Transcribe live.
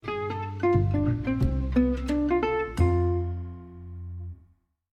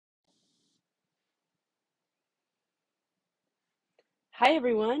Hi,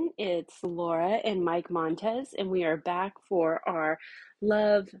 everyone. It's Laura and Mike Montez, and we are back for our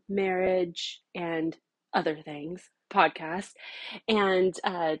love, marriage, and other things podcast. And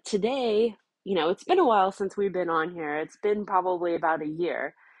today, it's been a while since we've been on here. It's been probably about a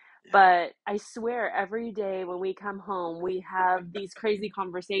year. Yeah. But I swear, every day when we come home, we have these crazy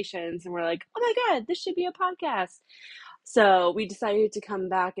conversations, and we're like, oh my God, this should be a podcast. So we decided to come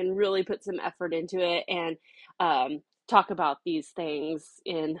back and really put some effort into it and talk about these things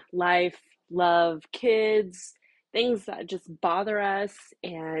in life, love, kids, things that just bother us,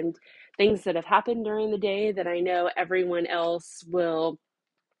 and things that have happened during the day that I know everyone else will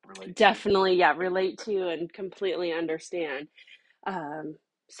Relate to. definitely, yeah, relate to and completely understand. Um,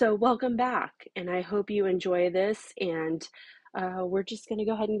 so, welcome back, and I hope you enjoy this. And we're just going to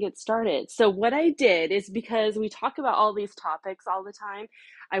go ahead and get started. So, what I did is because we talk about all these topics all the time,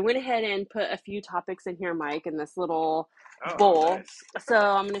 I went ahead and put a few topics in here, Mike, in this little Oh, bowl. nice. So,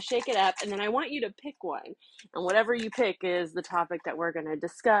 I'm going to shake it up, and then I want you to pick one. And whatever you pick is the topic that we're going to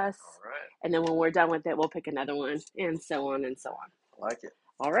discuss. All right. And then when we're done with it, we'll pick another one, and so on and so on. I like it.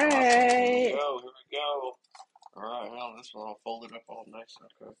 All Awesome. Here we right. go. Here we go. All right. Well, this one I'll fold it up all nice.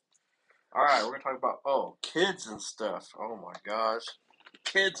 Okay. All right. We're going to talk about, kids and stuff. Oh, my gosh.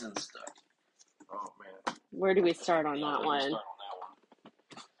 Kids and stuff. Oh, man. Where do we start on Yeah, that where do we one? start on that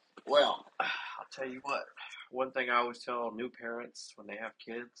one? Well, I'll tell you what. One thing I always tell new parents when they have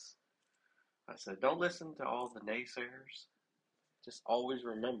kids, I said, don't listen to all the naysayers. Just always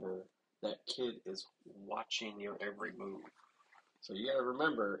remember that kid is watching your every move. So you got to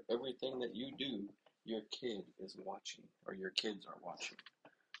remember everything that you do, your kid is watching or your kids are watching.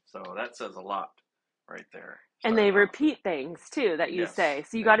 So that says a lot right there. And Starting they off. repeat things too that you Yes, say.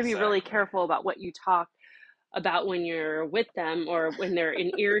 So you got to be really exactly. careful about what you talk about when you're with them or when they're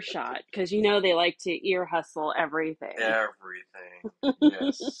in earshot because they like to ear hustle everything. Everything.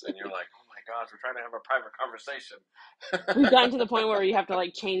 Yes. And you're like, oh my gosh, we're trying to have a private conversation. We've gotten to the point where you have to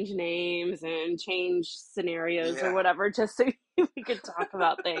like change names and change scenarios or Yeah. whatever just so we could talk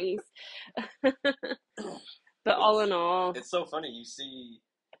about things. But all It's in all, it's so funny. You see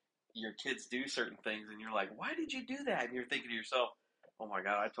your kids do certain things and you're like, why did you do that? And you're thinking to yourself, oh my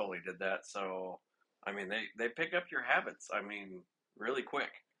God, I totally did that. So, I mean, they pick up your habits, I mean, really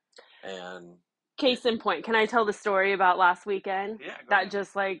quick. And it, case in point, can I tell the story about last weekend yeah, go that ahead.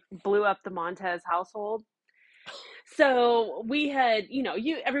 just like blew up the Montez household? So we had,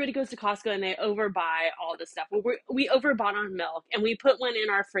 everybody goes to Costco and they overbuy all this stuff. Well, we overbought on milk and we put one in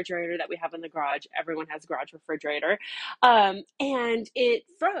our refrigerator that we have in the garage. Everyone has a garage refrigerator. And it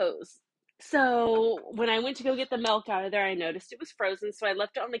froze. So when I went to go get the milk out of there, I noticed it was frozen. So I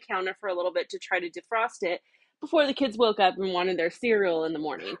left it on the counter for a little bit to try to defrost it before the kids woke up and wanted their cereal in the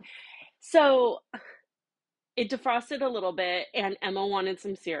morning. So it defrosted a little bit and Emma wanted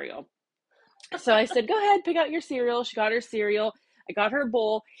some cereal. So I said, go ahead, pick out your cereal. She got her cereal. I got her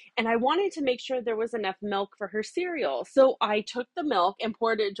bowl, and I wanted to make sure there was enough milk for her cereal. So I took the milk and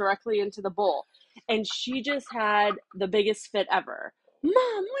poured it directly into the bowl. And she just had the biggest fit ever. Mom, what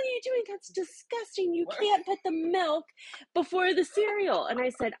are you doing? That's disgusting. You What? can't put the milk before the cereal. And I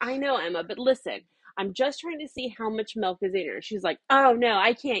said, I know, Emma, but listen, I'm just trying to see how much milk is in here. She's like, oh, no,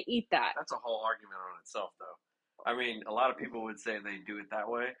 I can't eat that. That's a whole argument on itself, though. I mean, a lot of people would say they do it that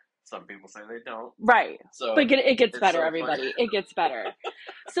way. Some people say they don't. Right. So But it gets it's better, so funny. everybody. It gets better.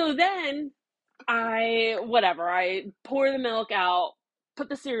 So then I pour the milk out, put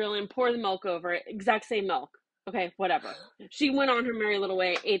the cereal in, pour the milk over it, exact same milk. Okay, whatever. She went on her merry little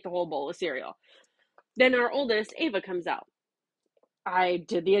way, ate the whole bowl of cereal. Then our oldest, Ava, comes out. I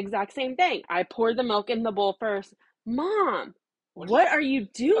did the exact same thing. I poured the milk in the bowl first. Mom, What do you? what are you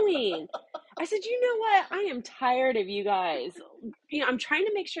doing? I said, you know what? I am tired of you guys. I'm trying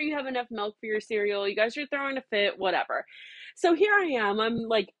to make sure you have enough milk for your cereal. You guys are throwing a fit, whatever. So here I am. I'm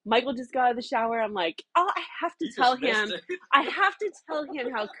like, Michael just got out of the shower. I'm like, oh, I have to You tell just missed him. it. I have to tell him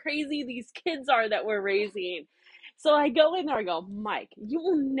how crazy these kids are that we're raising. So I go in there. I go, Mike, you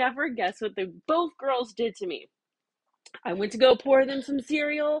will never guess what the both girls did to me. I went to go pour them some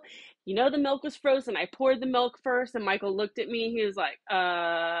cereal. The milk was frozen. I poured the milk first, and Michael looked at me. He was like,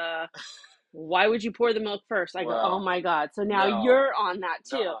 why would you pour the milk first? I go, oh Well, my God. So now no, you're on that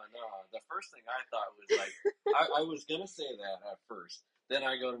no, too. no. The first thing I thought was like, I was gonna say that at first. Then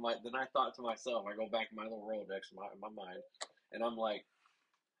then I thought to myself, I go back to my little Rolodex in my mind, and I'm like,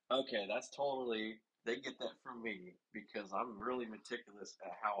 okay, that's totally, they get that from me because I'm really meticulous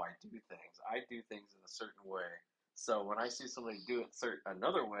at how I do things. I do things in a certain way. So when I see somebody do it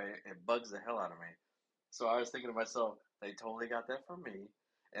another way, it bugs the hell out of me. So I was thinking to myself, they totally got that from me.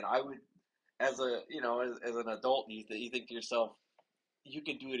 And I would, as a, as an adult, you think to yourself, you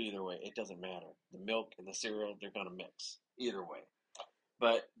can do it either way. It doesn't matter. The milk and the cereal, they're gonna mix either way.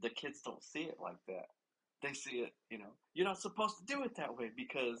 But the kids don't see it like that. They see it, you're not supposed to do it that way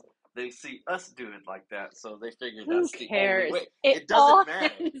because they see us do it like that. So they figure Who that's the only cares? way. It It all doesn't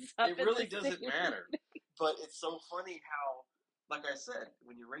matter. ends up It in really the doesn't same. matter. But it's so funny how, like I said,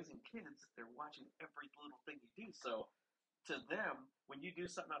 when you're raising kids, they're watching every little thing you do. So to them, when you do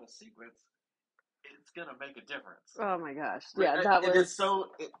something out of sequence, it's gonna make a difference. Oh my gosh! Yeah, that It was. is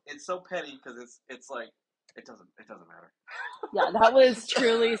so it's so petty because it's like it doesn't matter. Yeah, that was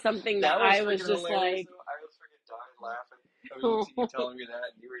truly something that That was I was freaking just hilarious. like. I was freaking dying laughing. I mean, you telling me that,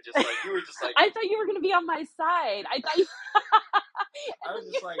 and you were just like, I thought you were gonna be on my side. I thought. I was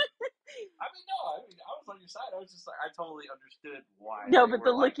just like, I was on your side. I was just like, I totally understood why. No, They but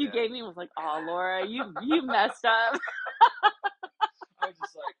the were look like you that. gave me was like, "Oh, Laura, you messed up." I was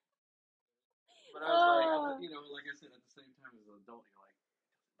just like, but I was like, like I said, at the same time as an adult, you're like, it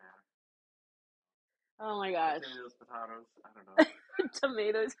doesn't matter. Oh my gosh. Potatoes, I don't know.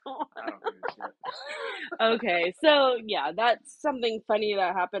 Tomatoes. I don't give a shit. Okay, so yeah, that's something funny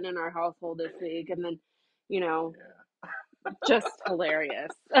that happened in our household this week, and then, Yeah. just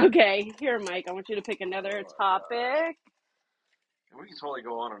hilarious. Okay, here, Mike, I want you to pick another Oh, topic. we can totally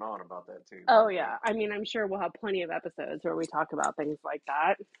go on and on about that too. Oh yeah, I mean, I'm sure we'll have plenty of episodes where we talk about things like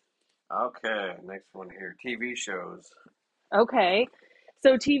that. Okay, next one here. TV shows. Okay,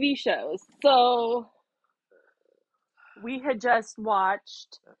 so TV shows. So we had just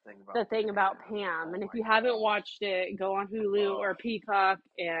watched The Thing About Pam, and if you haven't watched it, go on Hulu or Peacock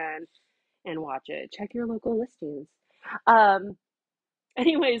and watch it. Check your local listings.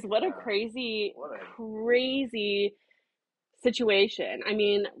 Anyways, what a crazy situation. I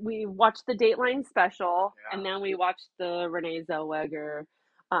mean, we watched the Dateline special, and then we watched the Renee Zellweger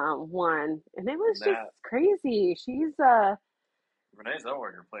one, and it was just crazy. She's Renee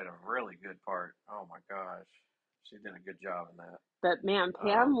Zellweger played a really good part. Oh my gosh, she did a good job in that. But man,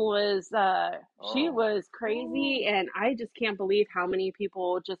 Pam was she was crazy, and I just can't believe how many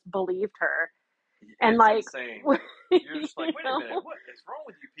people just believed her. And it's insane. You're just like, wait a minute, what is wrong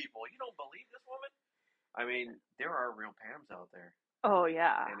with you people? You don't believe this woman? I mean, there are real Pams out there. Oh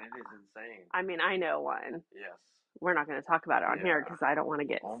yeah, and it is insane. I mean, I know one. Yes. We're not going to talk about it on here because I don't want to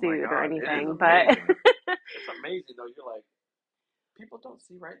get sued or anything. But it's amazing though. You're like, people don't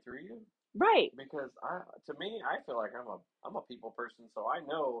see right through you. Right. Because to me, I feel like I'm a people person, so I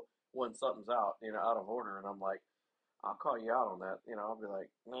know when something's out of order, and I'm like, I'll call you out on that. I'll be like,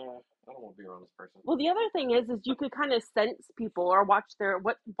 nah, I don't want to be around this person. Well, the other thing is you could kind of sense people or watch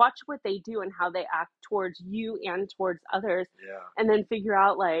what they do and how they act towards you and towards others. Yeah. And then figure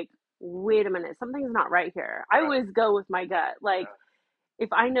out like, wait a minute, something's not right here. Right. I always go with my gut. Like,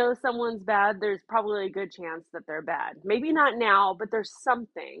 if I know someone's bad, there's probably a good chance that they're bad. Maybe not now, but there's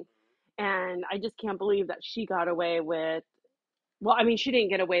something. And I just can't believe that she got away with. Well, I mean, she didn't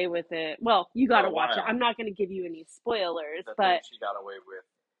get away with it. Well, you got to watch it. I'm not going to give you any spoilers, but she got away with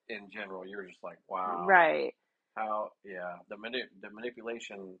in general, you're just like, wow. Right. How, the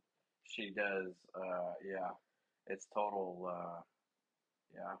manipulation she does, it's total,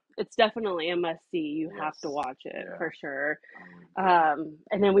 It's definitely a must-see. You have to watch it for sure.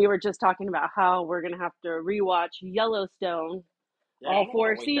 And then we were just talking about how we're going to have to rewatch Yellowstone. All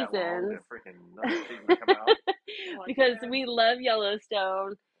 4 seasons. Because we love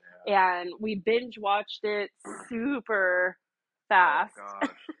Yellowstone, and we binge watched it super fast. Oh,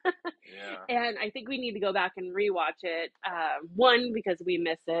 gosh. Yeah. And I think we need to go back and rewatch it. One, because we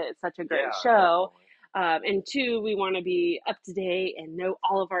miss it. It's such a great show. Definitely. And 2, we want to be up to date and know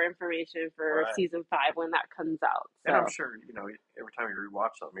all of our information for season 5 when that comes out. So. And I'm sure, every time you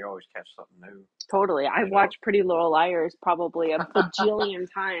rewatch something, you always catch something new. Totally. I've watched Pretty Little Liars probably a bajillion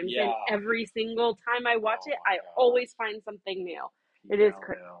times. And every single time I watch it, I always find something new. PLL. It is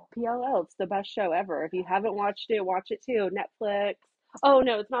PLL. It's the best show ever. If you haven't watched it, watch it too. Netflix. Oh,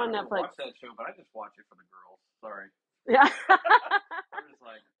 no, it's not on Netflix. I watch that show, but I just watch it for the girls. Sorry. Yeah. I'm just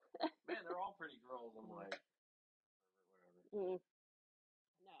like, man, they're all pretty girls. I'm like, whatever.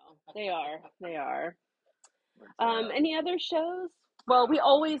 No, they are. They are. Any other shows? Well, we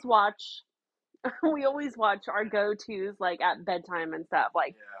always watch our go-tos like at bedtime and stuff.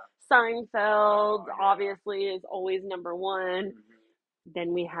 Like Seinfeld, obviously, is always number one. Mm-hmm.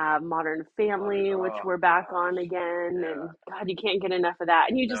 Then we have Modern Family, which we're back on again, and God, you can't get enough of that.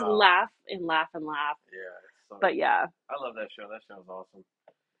 And you just laugh and laugh and laugh. Yeah. But yeah, I love that show. That show's awesome.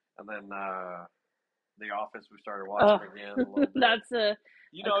 And then The Office, we started watching again. A little bit. That's a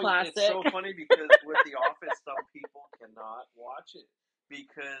classic. It's so funny because with The Office, some people cannot watch it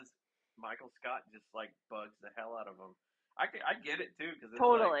because Michael Scott just like bugs the hell out of them. I get it too because it's like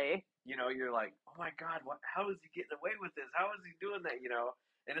Totally. you're like, oh my god, what? How is he getting away with this? How is he doing that?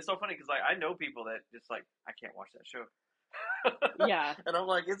 And it's so funny because like I know people that just like I can't watch that show, Yeah. and I'm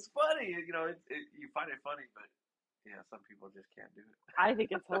like, it's funny. You find it funny, but yeah, some people just can't do it. I think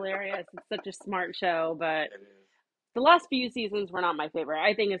it's hilarious. It's such a smart show, but It is. the last few seasons were not my favorite.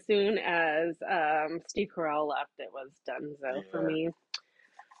 I think as soon as Steve Carell left, it was done so for Yeah. me.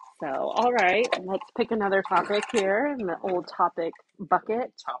 So, all right, let's pick another topic here in the old topic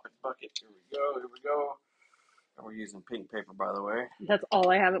bucket. Topic bucket. Here we go. Here we go. And we're using pink paper, by the way. That's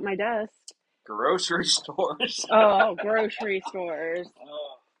all I have at my desk. Grocery stores. Oh, grocery stores.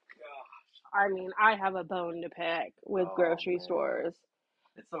 Oh god. I mean, I have a bone to pick with Oh grocery man. stores.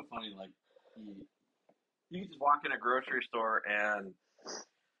 It's so funny. Like you just walk in a grocery store and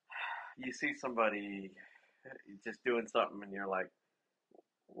you see somebody just doing something, and you're like,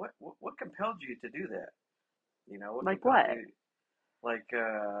 what compelled you to do that? What Like compelled what? you? Like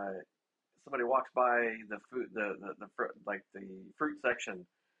somebody walks by the food, the fruit, like the fruit section,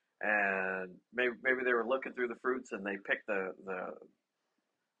 and maybe they were looking through the fruits and they picked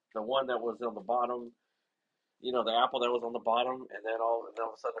the one that was on the bottom. The apple that was on the bottom, and then all of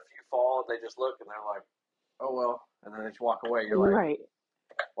a sudden a few fall, and they just look and they're like, oh well, and then they just walk away. You're like, Right.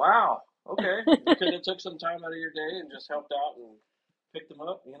 wow, okay, you could have took some time out of your day and just helped out and picked them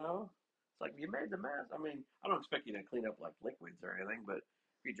up. It's like you made the mess. I mean, I don't expect you to clean up like liquids or anything, but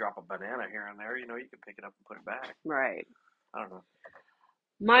if you drop a banana here and there, you can pick it up and put it back. Right. I don't know.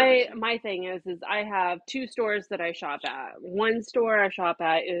 My thing is I have two stores that I shop at. One store I shop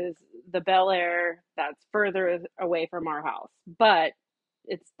at is the Bel Air that's further away from our house, but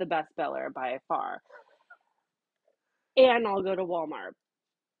it's the best Bel Air by far. And I'll go to Walmart.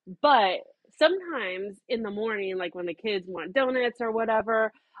 But sometimes in the morning, like when the kids want donuts or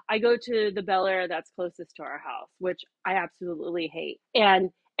whatever, I go to the Bel Air that's closest to our house, which I absolutely hate. And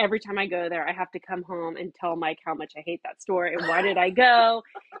every time I go there, I have to come home and tell Mike how much I hate that store and why did I go.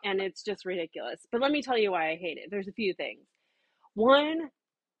 And it's just ridiculous. But let me tell you why I hate it. There's a few things. One,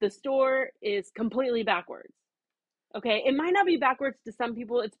 the store is completely backwards. Okay, it might not be backwards to some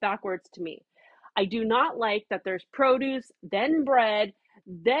people, it's backwards to me. I do not like that there's produce, then bread,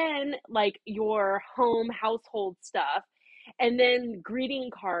 then like your home household stuff, and then greeting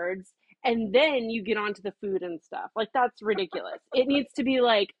cards, and then you get onto the food and stuff. Like that's ridiculous. It needs to be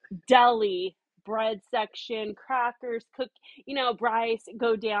like deli, bread section, crackers, rice,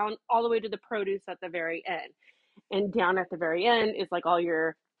 go down all the way to the produce at the very end. And down at the very end is like all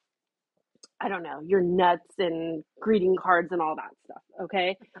your, I don't know, your nuts and greeting cards and all that stuff.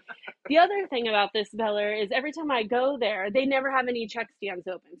 Okay. The other thing about this Bel Air is every time I go there, they never have any check stands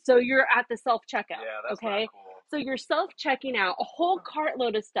open. So you're at the self checkout. Yeah, that's Okay. not cool. So you're self checking out a whole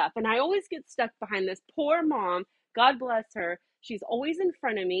cartload of stuff. And I always get stuck behind this poor mom. God bless her. She's always in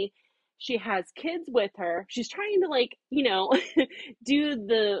front of me. She has kids with her. She's trying to, like, do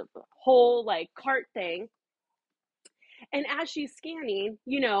the whole like cart thing. And as she's scanning,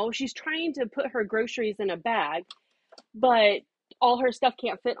 she's trying to put her groceries in a bag, but all her stuff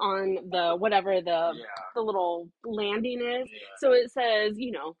can't fit on the whatever Yeah. the little landing is. Yeah. So it says,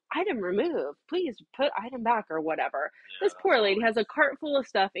 item removed. Please put item back or whatever. Yeah, This poor lady has a cart full of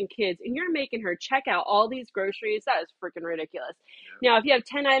stuff and kids, and you're making her check out all these groceries. That is freaking ridiculous. Yeah. Now, if you have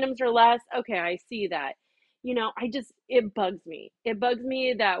 10 items or less, okay, I see that. It bugs me. It bugs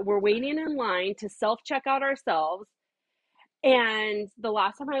me that we're waiting in line to self check out ourselves, and the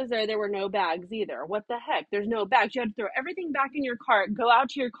last time I was there, there were no bags either. What the heck? There's no bags. You had to throw everything back in your cart, go out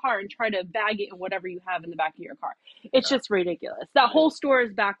to your car, and try to bag it in whatever you have in the back of your car. It's Yeah. just ridiculous. That whole store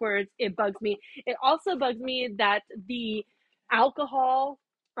is backwards. It bugs me. It also bugs me that the alcohol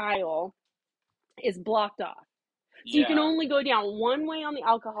aisle is blocked off. So you can only go down one way on the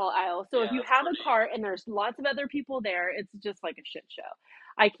alcohol aisle. So if you have a cart and there's lots of other people there, it's just like a shit show.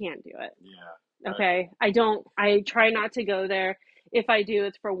 I can't do it. Yeah. Okay. I try not to go there. If I do,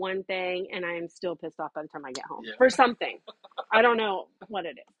 it's for one thing, and I'm still pissed off by the time I get home for something. I don't know what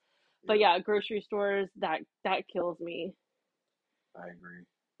it is. But yeah, grocery stores, that kills me. I agree.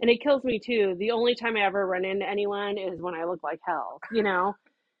 And it kills me too. The only time I ever run into anyone is when I look like hell,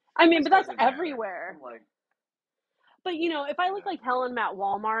 I mean, but that's everywhere. But if I look like hell and I'm at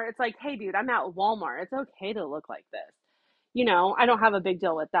Walmart, it's like, hey dude, I'm at Walmart. It's okay to look like this. I don't have a big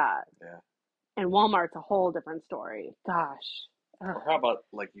deal with that. Yeah. And Walmart's a whole different story. Gosh. Or how about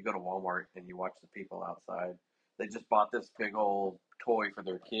like you go to Walmart and you watch the people outside? They just bought this big old toy for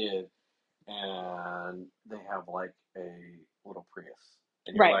their kid, and they have like a little Prius,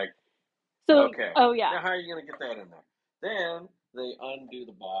 and you're like, So, okay, oh yeah. now how are you gonna get that in there? Then they undo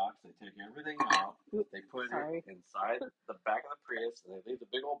the box, they take everything out, Oop, they put it sorry. inside the back of the Prius, and they leave the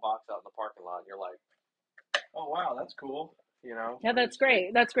big old box out in the parking lot. And you're like, oh wow, that's cool. You know, Yeah, that's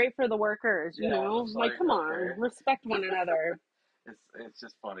great. That's great for the workers, you yeah, know? it's Like, like come on, okay. respect one another. It's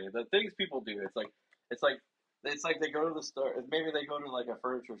just funny the things people do. It's like it's like they go to the store. Maybe they go to like a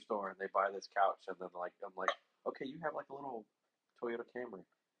furniture store and they buy this couch, and then like I'm like, okay, you have like a little Toyota Camry.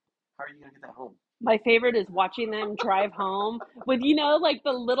 How are you gonna get that home? My favorite is watching them drive home with, like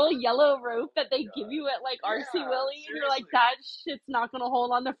the little yellow rope that they give you at like RC Yeah, Willie. And you're like, seriously. that shit's not going to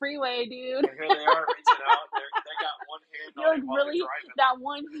hold on the freeway, dude. And here they are reaching out. They got one hand You're on like, it while they're really? driving. That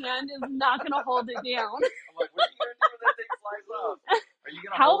one hand is not going to hold it down. I'm like, what are you gonna do when that thing flies off? Are you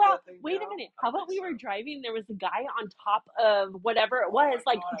gonna How hold about, that thing wait a down? minute. I How don't about think we so. were driving? There was a guy on top of whatever it Oh my was,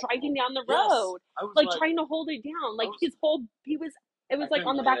 like god, driving down the yes. road, I was like like, trying to hold it down. I Like was, it I was like couldn't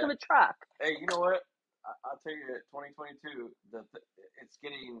on the believe back of it. a truck. Hey, you know what? I'll tell you, 2022, it's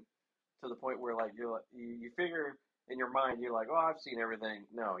getting to the point where like you figure in your mind you're like, oh, I've seen everything.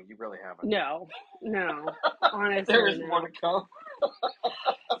 No, you really haven't. No, no, There honestly, is more no. to come.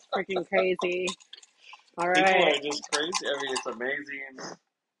 It's freaking crazy. All People right. are just crazy. I mean, it's amazing.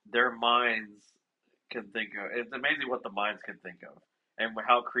 Their minds can think of. It's amazing what the minds can think of, and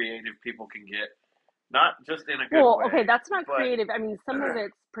how creative people can get. Not just in a good Well, okay, way, that's not but creative. I mean, some of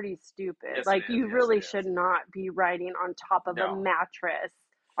it's pretty stupid. yes, it Like, is. you Yes, it really is. should not be riding on top of a No, mattress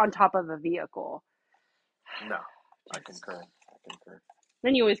on top of a vehicle. no, I Just, concur. I concur.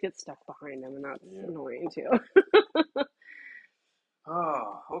 then you always get stuck behind them, and that's Yeah. annoying too.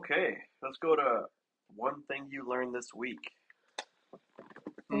 Oh, okay. Let's go to one thing you learned this week.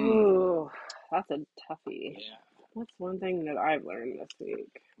 Ooh, that's a toughie. Yeah. What's one thing that I've learned this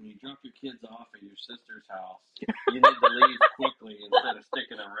week? When you drop your kids off at your sister's house, you need to leave quickly instead of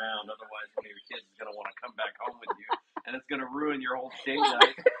sticking around. Otherwise, one of your kids is going to want to come back home with you, and it's going to ruin your whole date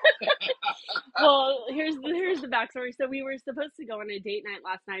night. Well, here's the backstory. So we were supposed to go on a date night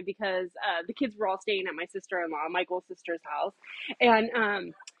last night because the kids were all staying at my sister-in-law, Michael's sister's house, and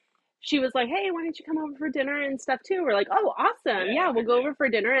she was like, "Hey, why don't you come over for dinner and stuff too?" We're like, "Oh, awesome! Yeah, we'll go over for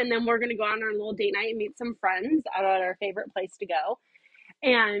dinner, and then we're gonna go on our little date night and meet some friends out at our favorite place to go."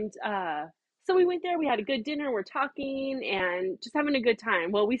 And so we went there. We had a good dinner. We're talking and just having a good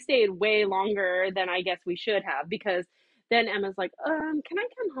time. Well, we stayed way longer than I guess we should have because then Emma's like, can I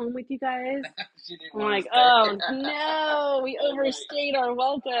come home with you guys? She didn't I'm want to like, stay. oh no, we overstayed our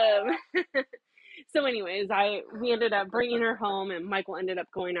welcome. So, anyways, we ended up bringing her home, and Michael ended up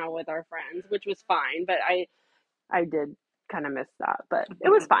going out with our friends, which was fine. But I did kind of miss that, but it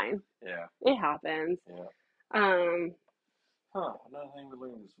was fine. Yeah. It happens. Yeah. Um, Another thing we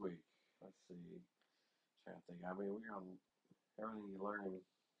learned this week. Let's see. Trying to think. I mean, we're on everything you learn.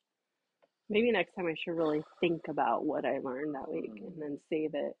 Maybe next time I should really think about what I learned that week and then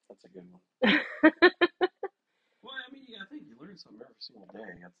save it. That's a good one. Well, I mean, I think you learn something every single day.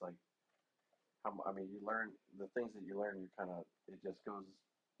 It's like, I mean, you learn the things that you learn. You kind of, it just goes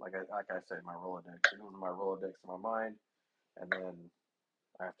like I said, my Rolodex. It goes in my Rolodex in my mind, and then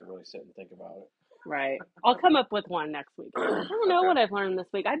I have to really sit and think about it. Right. I'll come up with one next week. I don't know what I've learned this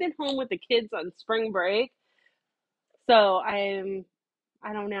week. I've been home with the kids on spring break. So I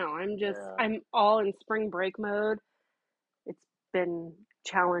don't know. Yeah. I'm all in spring break mode. It's been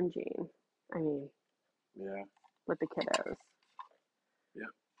challenging. I mean, Yeah. with the kiddos. Yep.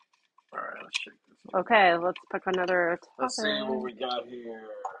 All right, let's check this. Okay, let's pick another topic. Let's see what we got here.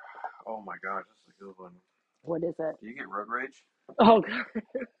 Oh my gosh, this is a good one. What is it? Do you get road rage? Oh God.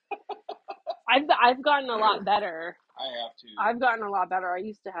 I've gotten a lot better. I have to. I've gotten a lot better. I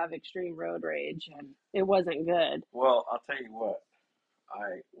used to have extreme road rage, and it wasn't good. Well, I'll tell you what.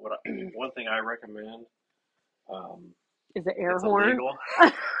 One thing I recommend. Is it air It's horn? illegal.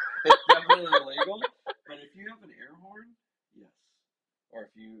 It's definitely illegal. But if you have an air horn, yes. Or if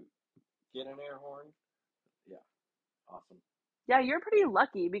you get an air horn, yeah, awesome. Yeah, you're pretty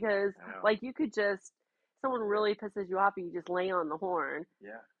lucky because Yeah. like you could just someone really pisses you off and you just lay on the horn.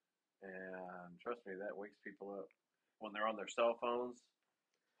 Yeah. And trust me, that wakes people up when they're on their cell phones.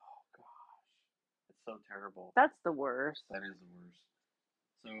 Oh gosh, it's so terrible. That's the worst. That is the worst.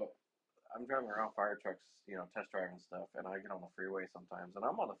 So I'm driving around fire trucks, test driving stuff, and I get on the freeway sometimes, and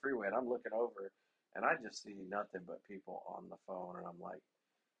I'm on the freeway and I'm looking over, and I just see nothing but people on the phone, and I'm like,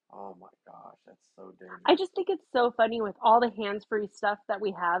 oh my gosh, that's so dangerous. I just think it's so funny with all the hands-free stuff that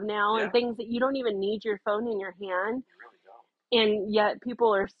we have now and Yeah. things that you don't even need your phone in your hand, You really don't. and yet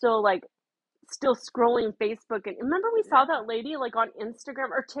people are still scrolling Facebook. And remember we saw that lady like on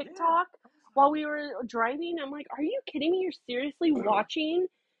Instagram or TikTok while we were driving. I'm like, are you kidding me? You're seriously watching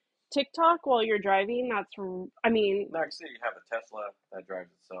TikTok while you're driving, I mean, Next thing you have a Tesla that drives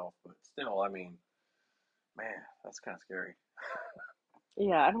itself, but still, I mean, man, that's kind of scary.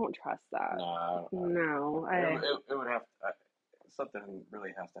 yeah, I don't trust that. No, No, it would have something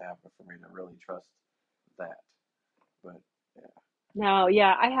really has to happen for me to really trust that. But yeah, no,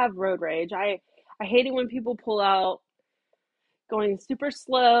 yeah, I have road rage. I hate it when people pull out going super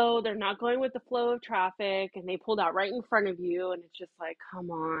slow. They're not going with the flow of traffic and they pulled out right in front of you. And it's just like, come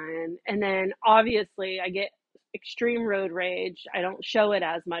on. And then obviously, I get extreme road rage. I don't show it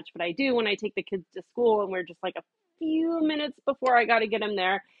as much, but I do when I take the kids to school and we're just like a few minutes before I got to get them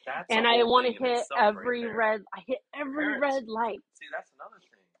there. that's a And I whole want to thing in hit itself right there. I hit every Parents, red light. see, that's another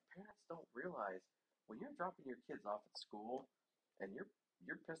thing. Parents don't realize when you're dropping your kids off at school and you're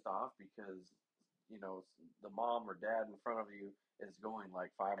pissed off because the mom or dad in front of you is going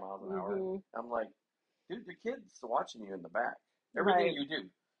like 5 miles an hour. Hmm. I'm like, dude, the kid's watching you in the back. Everything Right. you do.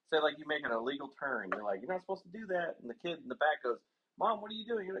 Say like you make an illegal turn, you're like, you're not supposed to do that, and the kid in the back goes, "Mom, what are you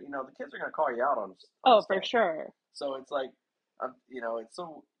doing?" The kids are gonna call you out on Oh, for stuff. sure. So it's like, it's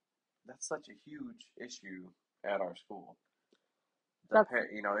so that's such a huge issue at our school. That's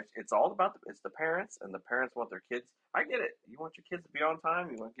It's all about it's the parents, and the parents want their kids. I get it. You want your kids to be on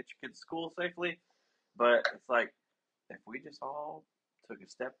time. You want to get your kids to school safely, but it's like if we just all took a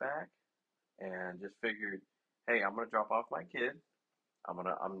step back and just figured, hey, I'm gonna drop off my kid. I'm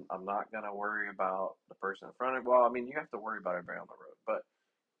not gonna worry about the person in front of. Well, I mean, you have to worry about everybody on the road, but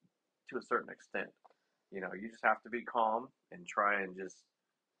to a certain extent, you just have to be calm and try and just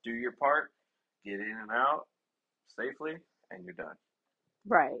do your part, get in and out safely, and you're done.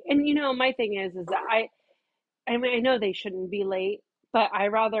 right. And my thing is that I mean, I know they shouldn't be late, but I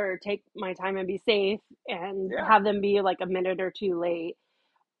rather take my time and be safe and Yeah, have them be like a minute or two late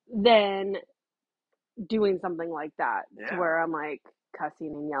than doing something like that to yeah, where I'm like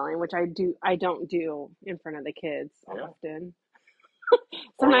cussing and yelling, which I don't do in front of the kids yeah. often.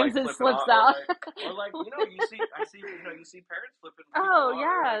 Or like Sometimes it flipping slips off, out. or like you see parents flipping people Oh off. They're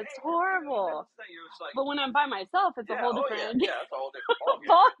yeah, like, it's hey, horrible. you're just like, But when I'm by myself, it's a yeah, whole oh yeah, different yeah, that's a whole different ball game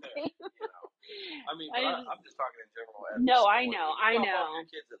ball right there. game. You know, I mean, but I just, I'm just talking in general at the no, I school. know, When you I drop off know. your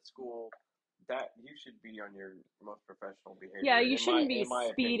kids at school, that you should be on your most professional Yeah, behavior, you shouldn't be in my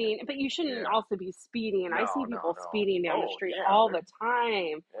opinion. speeding, but you shouldn't Yeah. also be speeding. I see No, no, people no. speeding down the Oh street yeah, all they're the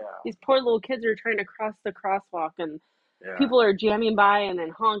time. yeah, These poor little kids are trying to cross the crosswalk and yeah, people are jamming by and then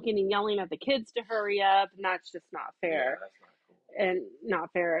honking and yelling at the kids to hurry up, and that's just not yeah. fair That's not cool. and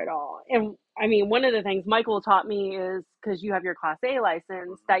not fair at all. And I mean, one of the things Michael taught me is because you have your Class A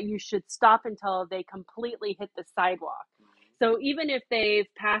license Hmm. that you should stop until they completely hit the sidewalk. Hmm. So even if they've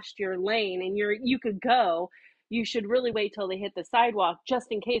passed your lane and you could go, you should really wait till they hit the sidewalk just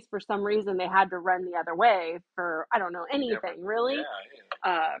in case for some reason they had to run the other way for I don't know Never. anything really. Yeah,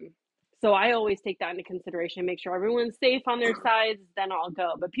 yeah. Um, so I always take that into consideration, make sure everyone's safe on their sides, then I'll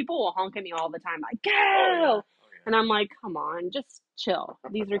go. But people will honk at me all the time, like, Oh yeah, go! oh And I'm like, come on, just chill.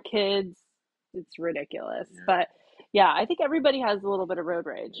 These are kids. It's ridiculous. yeah, But yeah, I think everybody has a little bit of road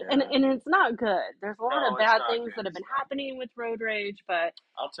rage. And yeah. and it's not good. There's a lot of No, it's bad not things good. that have It's been not good. happening with road rage, but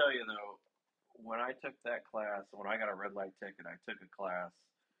I'll tell you though, when I took that class, when I got a red light ticket, I took a class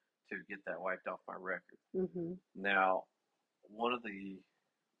to get that wiped off my record. mhm. Now, one of the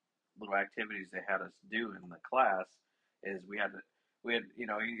little activities they had us do in the class is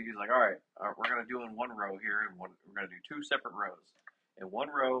he's like, all right, we're gonna do in one row here, and we're gonna do two separate rows. In one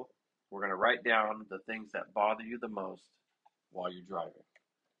row, we're gonna write down the things that bother you the most while you're driving,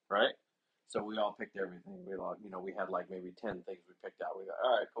 right? So we all picked everything. We had like maybe 10 things we picked out. We got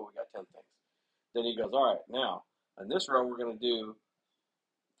all right, cool. We got 10 things. Then he goes, all right, now in this row we're gonna do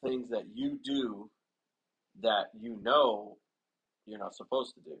things that you do that you're not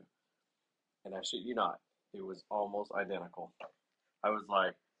supposed to do. And I shit you not, it was almost identical. I was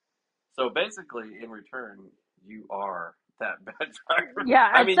like, so basically, in return, you are that bad driver. Yeah,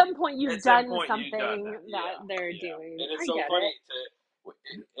 I at mean, some point you've at some done point you've done something that. that Yeah, they're yeah. doing. And it's I so get funny it.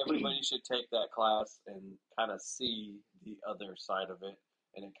 everybody should take that class and kind of see the other side of it,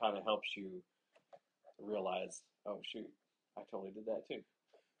 and it kind of helps you realize, oh shoot, I totally did that too.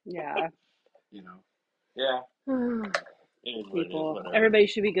 Yeah. You know? Yeah, it is what it is. People. Whatever. Everybody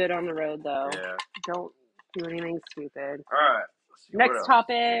should be good on the road though. Yeah. Don't do anything stupid. All right. Let's see what Next else.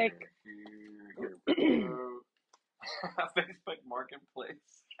 topic. Here we go. Facebook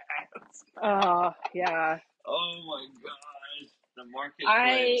Marketplace ads. Yeah. Oh my gosh, the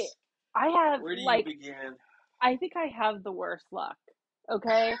I marketplace. I have Where do you like begin? I think I have the worst luck.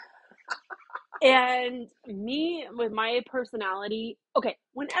 Okay? And me, with my personality, okay,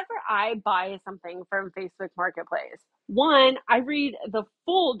 whenever I buy something from Facebook Marketplace, one, I read the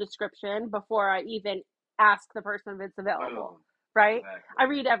full description before I even ask the person if it's available, Boom. right? Exactly. I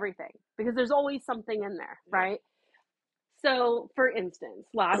read everything because there's always something in there, Yeah. right? So, for instance,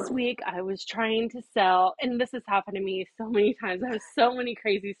 last week I was trying to sell, and this has happened to me so many times. I have so many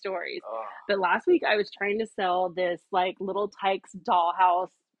crazy stories. Oh, But last week I was trying to sell this like little Tykes dollhouse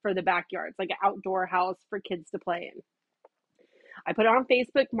for the backyard. It's like an outdoor house for kids to play in. I put it on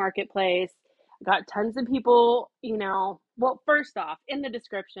Facebook Marketplace, got tons of people, well, first off, in the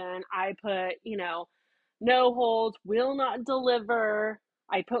description, I put, no holds, will not deliver.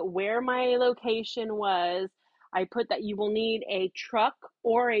 I put where my location was. I put that you will need a truck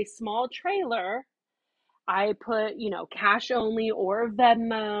or a small trailer. I put, cash only or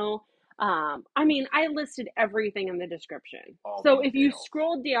Venmo. I mean, I listed everything in the description. all So if you details.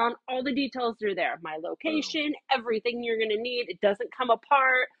 scroll down, all the details are there. My Boom. location, everything you're going to need. It doesn't come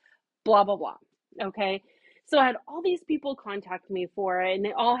apart, blah, blah, blah. Okay. So I had all these people contact me for it, and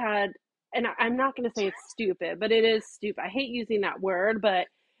they all had, and I'm not going to say it's stupid, but it is stupid. I hate using that word, but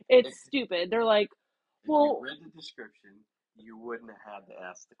it's If, stupid. They're like, if you well, read the description, you wouldn't have had to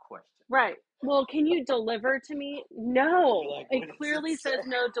ask the question. right. Well, can you deliver to me? You're No. like, It what does clearly it say? says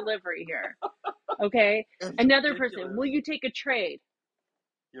no delivery here. Okay. It's Another person, ridiculous. will you take a trade?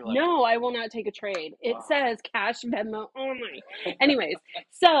 You're like, No, I will not take a trade. It oh. says cash Venmo only. Anyways,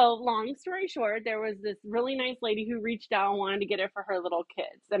 so long story short, there was this really nice lady who reached out and wanted to get it for her little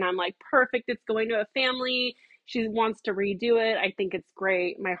kids. And I'm like, perfect. It's going to a family. She wants to redo it. I think it's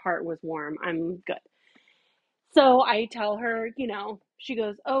great. My heart was warm. I'm good. So I tell her, she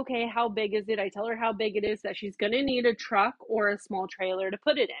goes, okay, how big is it? I tell her how big it is, that she's going to need a truck or a small trailer to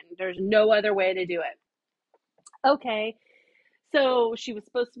put it in. There's no other way to do it. Okay. So she was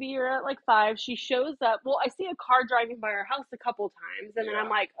supposed to be here at like 5. She shows up. Well, I see a car driving by our house a couple times, and then I'm Yeah.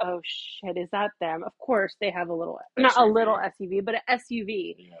 like, oh shit, is that them? Of course, they have a little, not a SUV. little SUV, but an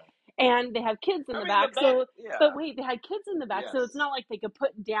SUV. Yeah. And they have kids in I the mean, the back. back, So, yeah. but wait, they had kids in the back, so it's Yes. not like they could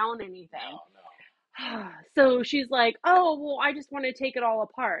put down anything. No, no. So she's like, oh, well, I just want to take it all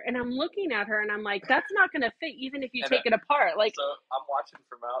apart. And I'm looking at her and I'm like, that's not going to fit even if you And take it apart. Like, so I'm watching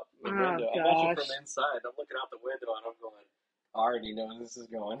from out the oh window. I'm watching from gosh. inside. I'm looking out the window and I'm going, I already know this is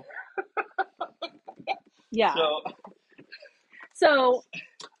going. Yeah. So,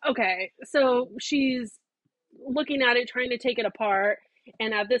 okay. So she's looking at it, trying to take it apart.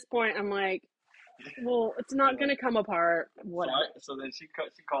 And at this point, I'm like, well, it's not going to come apart. Whatever. So then she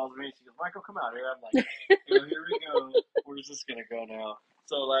calls me. She goes, Michael, come out here. I'm like, here we go. Where's this gonna go now?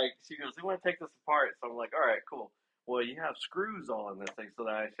 So like she goes, we want to take this apart. So I'm like, all right, cool. Well, you have screws all in this thing. So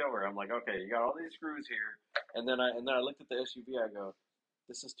then I show her. I'm like, okay, you got all these screws here. And then I looked at the SUV. I go,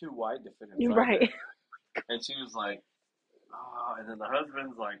 this is too wide to fit inside Right. there. And she was like, oh. And then the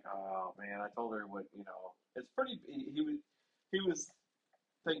husband's like, oh man, I told her what it's pretty. He was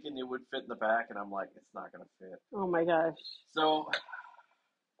thinking it would fit in the back, and I'm like, it's not gonna fit. Oh my gosh. So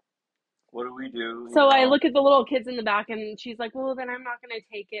what do we do? So I look at the little kids in the back, and she's like, well, then I'm not going to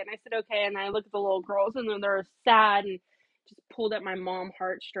take it. And I said, okay. And I look at the little girls, and then they're sad and just pulled at my mom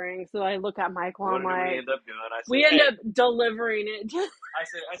heartstrings. So I look at Michael, What I'm did we like, end up doing? I said, we end up delivering it.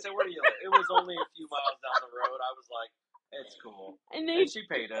 I said, where do you live? It was only a few miles down the road. I was like, it's cool. And she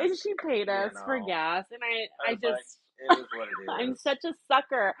paid us. And she paid us for gas. And I just, like, it is what it is. I'm such a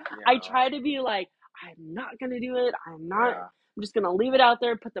sucker. I try to be like, I'm not going to do it. I'm not. Yeah. I'm just going to leave it out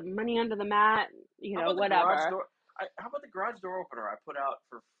there, put the money under the mat, whatever. How about the garage door opener I put out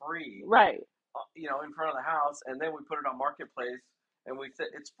for free? Right. In front of the house, and then we put it on Marketplace, and we said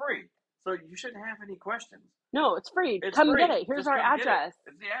it's free, so you shouldn't have any questions. No, it's free. It's Come free. get it. Here's our address.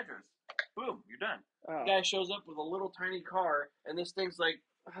 It's the address. Boom, you're done. The guy shows up with a little tiny car, and this thing's like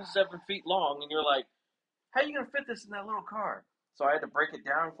 7 feet long, and you're like, how are you gonna fit this in that little car? So I had to break it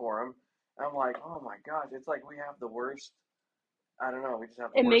down for him. I'm like, oh my gosh, it's like we have the worst. I don't know. We just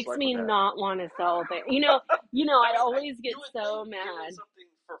have. The it worst makes me not want to sell it. I always get so mad. Something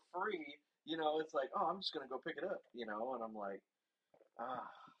for free, it's like, oh, I'm just gonna go pick it up, and I'm like, ah.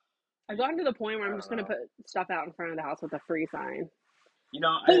 I've gotten to the point where I'm just gonna put stuff out in front of the house with a free sign.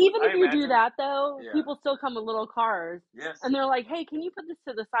 But even if you do that, though, people still come with little cars. Yes. And they're like, hey, can you put this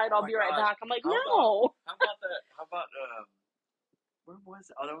to the side? I'll be right back. I'm like, no. How about that? How about, where was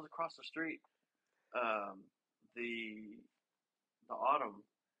it? Oh, that was across the street. The autumn.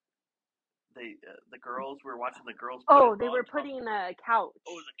 The girls, we were watching the girls. Oh, they were putting a couch.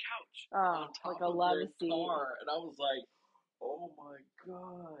 Oh, it was a couch. Oh, like a love seat. And I was like, oh my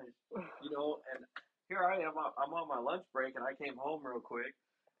God. And here I am. I'm on my lunch break, and I came home real quick,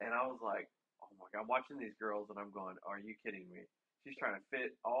 and I was like, oh I'm watching these girls and I'm going, are you kidding me? She's trying to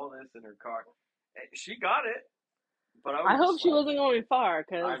fit all this in her car. And she got it, but I I was hope just she like, wasn't going far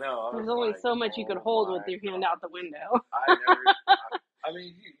I because know. I there's was only like, so much you could oh hold with my your hand out the gosh. window. I never. I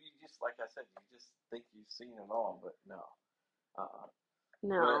mean, you just like I said, you just think you've seen it all, but no.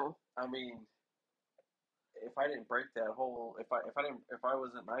 But No, I mean, if I didn't break that whole, if I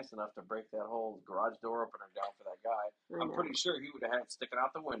wasn't nice enough to break that whole garage door opener down for that guy, I I'm know. pretty sure he would have had it sticking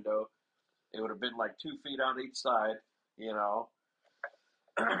out the window. It would have been like 2 feet on each side. You know,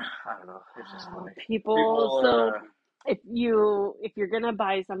 I don't know. It's just funny. People, People so are if you're gonna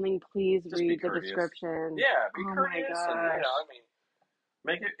buy something, please just be read the courteous. description. Yeah, be Oh my courteous, and gosh. I mean,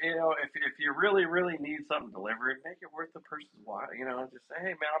 make it. If you really need something delivered, make it worth the person's while. Just say,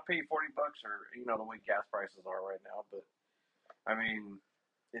 hey man, I'll pay you $40, or the way gas prices are right now. But I mean,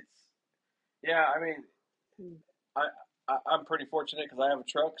 it's yeah. I mean, I, I'm pretty fortunate because I have a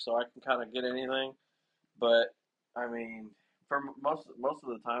truck, so I can kind of get anything. But I mean, for most of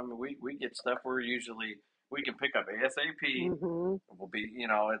the time, we get stuff. We can pick up ASAP. Hmm. We'll be,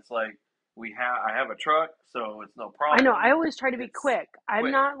 it's like I have a truck, so it's no I know. I problem. always try to be It's quick.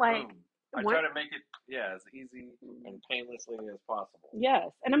 I'm quick, not like boom. I one. try to make it, yeah, as easy and painlessly as possible.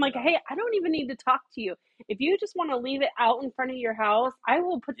 Yes, and I'm like, hey, I don't even need to talk to you. If you just want to leave it out in front of your house, I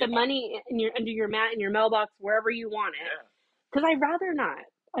will put the Yeah, money in your under your mat in your mailbox wherever you want it. yeah, Because I'd rather not.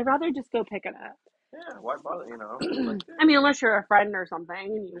 I'd rather just go pick it up. yeah. Why bother? It's like, I mean, unless you're a friend or something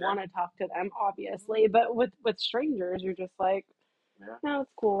and you yeah, want to talk to them, mhm, obviously. But with strangers, you're just like, yeah. no,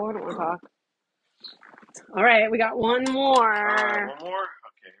 it's cool. I don't want to talk. All right, we got one more. One more.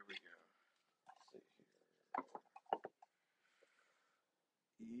 Okay, here we go. Let's see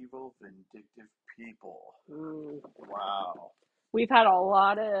here. Evil, vindictive people. Mm. Wow. We've had a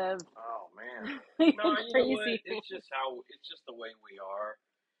lot of Oh man. No, you know what? crazy. It's just the way we are.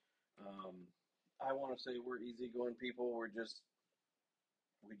 Um, I want to say we're easygoing people.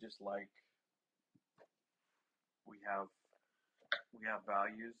 We just like we have we have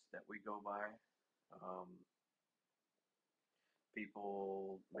values that we go by. Um,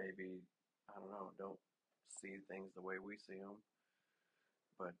 People maybe I don't know don't see things the way we see them,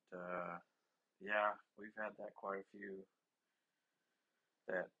 but yeah, we've had that quite a few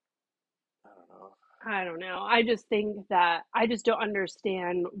that I don't know I don't know. I just think that I just don't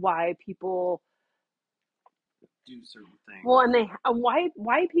understand why people. do certain Well, things. and they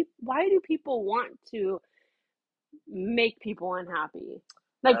why do people want to make people unhappy?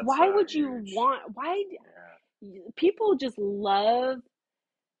 Like, That's why would you huge. want? Why Yeah, people just love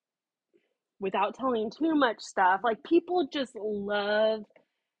without telling too much stuff? Like, people just love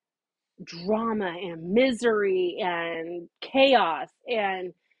drama and misery and chaos,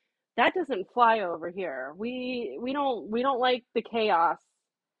 and that doesn't fly over here. We don't like the chaos.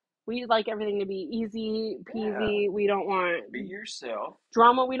 We like everything to be easy yeah. peasy. We don't want Be yourself.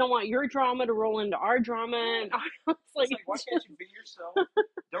 drama. We don't want your drama to roll into our drama. Yeah. And it's It's like like, why can't you be yourself?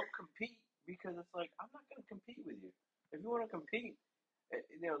 Don't compete because it's like I'm not going to compete with you. If you want to compete,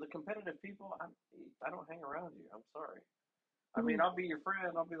 the competitive people, I don't hang around you. I'm sorry. I mean, I'll be your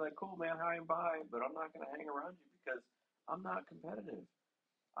friend. I'll be like, cool, man, hi and bye. But I'm not going to hang around you because I'm not competitive.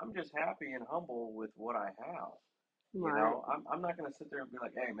 I'm just happy and humble with what I have. right. I'm not going to sit there and be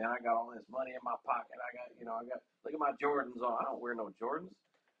like, hey, man, I got all this money in my pocket. Look at my Jordans on. I don't wear no Jordans.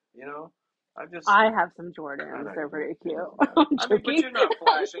 You know, I just, I have some I Jordans. know you They're do. pretty It cute. doesn't matter. I'm I mean, but joking. you're not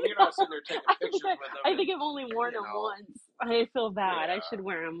flashing. You're not sitting there taking I think pictures with them I and, think I've only worn them once. I feel bad. I yeah, should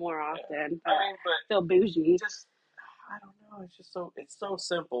wear them more yeah. often, but I I mean, but feel bougie. just, I don't know. It's so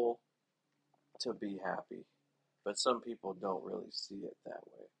simple to be happy. But some people don't really see it that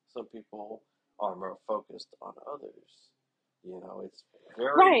way. Some people are more focused on others. It's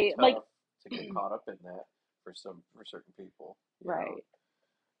very Right. Like, tough to get caught up in that for certain people. right.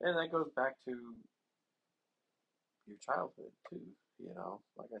 And that goes back to your childhood too.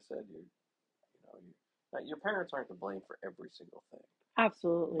 Like I said, your parents aren't to blame for every single thing,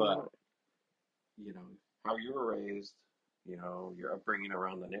 Absolutely but not. you know how you were raised, your upbringing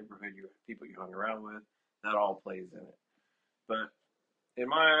around the neighborhood, your people you hung around with, that all plays in it. But in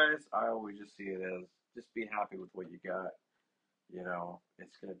my eyes, I always just see it as just be happy with what you got.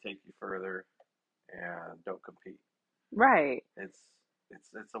 It's going to take you further, and don't compete. Right. It's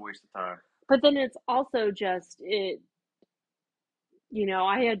it's a waste of time. But then it's also just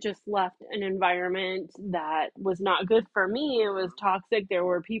I had just left an environment that was not good for me. It was Hmm. toxic. There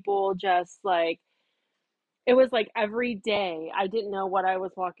were people just like, it was like every day I didn't know what I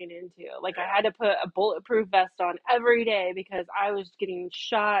was walking into. Like, I Yeah, had to put a bulletproof vest on every day because I was getting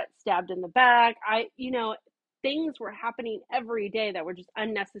shot, stabbed in the back. things were happening every day that were just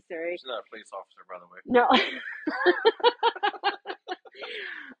unnecessary. She's not a police officer, by the way. No.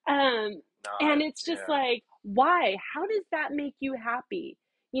 No, And it's just yeah, like, why? How does that make you happy?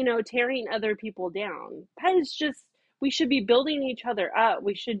 Tearing other people down. That is just, we should be building each other up.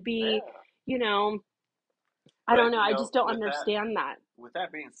 We should be, yeah. you know, I don't But know. you I know, just don't understand that. with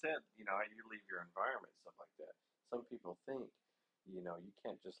that being said, you leave your environment, stuff like that. Some people think, you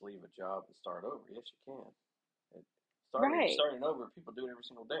can't just leave a job and start over. Yes, you can. And Right. starting over, people do it every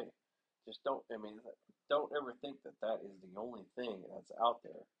single day. Just don't. I mean, don't ever think that that is the only thing that's out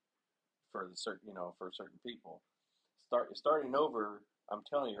there for certain people. Starting over. I'm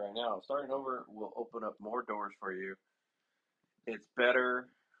telling you right now, starting over will open up more doors for you. It's better,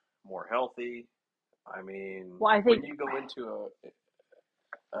 more healthy. I mean, Well, I when think, you go into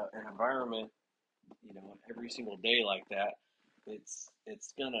an environment, every single day like that, it's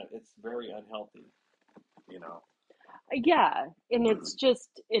very unhealthy, you know. yeah.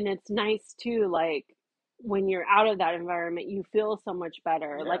 And it's nice too, like, when you're out of that environment, you feel so much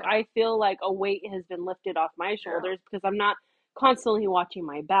better. Like, Yeah, I feel like a weight has been lifted off my yeah, shoulders because I'm not constantly watching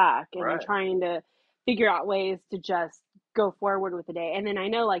my back and right. trying to figure out ways to just go forward with the day. And then I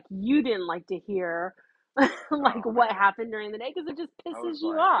know, like, you didn't like to hear like Oh what man, happened during the day because it just I was pisses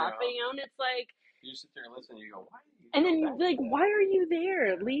you like, off, and it's like, you sit there and listen, and you go, why do you and go then back you're to like, that? why are you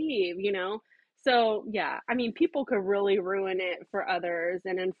there? Yeah, Leave. So yeah, I mean, people could really ruin it for others,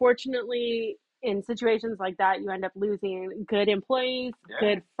 and unfortunately, in situations like that, you end up losing good employees, yeah,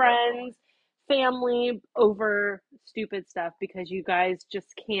 good definitely. friends, family over stupid stuff because you guys just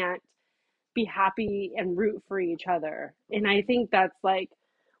can't be happy and root for each other. And I Hmm. think that's like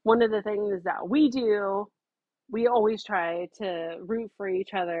one of the things that we do. We always try to root for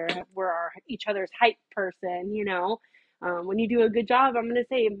each other. We're each other's hype person. When you do a good job, I'm going to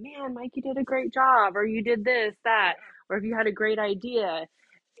say, man, Mike, you did a great job, or you did this, that, Yeah, or if you had a great idea,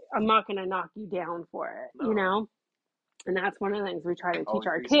 I'm not going to knock you down for it. no, And that's one of the things we try to teach always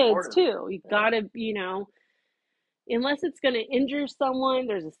our be kids supportive. too. You Yeah, got to, unless it's going to injure someone,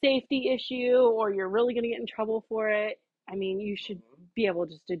 there's a safety issue, or you're really going to get in trouble for it. I mean, you should hmm, be able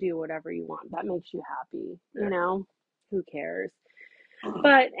just to do whatever you want. That makes you happy, yeah. Who cares?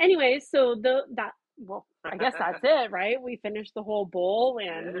 But anyways, so well, I guess that's it, right? We finished the whole bowl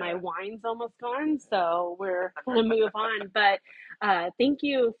and my Yeah, wine's almost gone, yeah. so we're gonna move on. But thank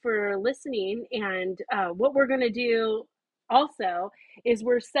you for listening. And what we're gonna do also is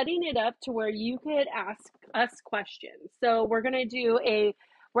we're setting it up to where you could ask us questions. So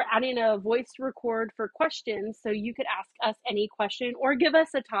we're adding a voice record for questions, so you could ask us any question or give us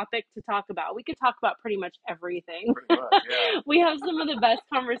a topic to talk about. We could talk about pretty much everything. Pretty much, yeah. We have some of the best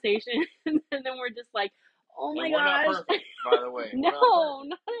conversations, and then we're just like, oh And my we're not gosh. perfect, by the way. No, We're not perfect.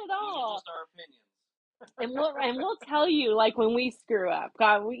 not at These are all. just our opinions. And we'll tell you, like, when we screw up.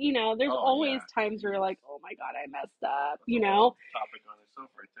 God, there's Oh always yeah, times where you're jeez, like, oh my God, I messed up. that's a whole topic on itself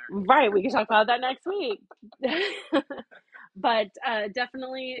right there. Right, we can talk about that next week. But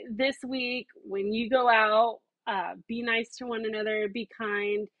definitely this week, when you go out, be nice to one another, be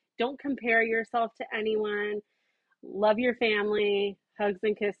kind, don't compare yourself to anyone, love your family, hugs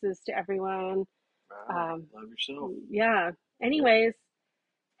and kisses to everyone. Right on. Um, Love yourself. yeah. Yep. Anyways,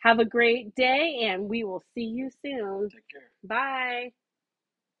 have a great day, and we will see you soon. Take care. Bye.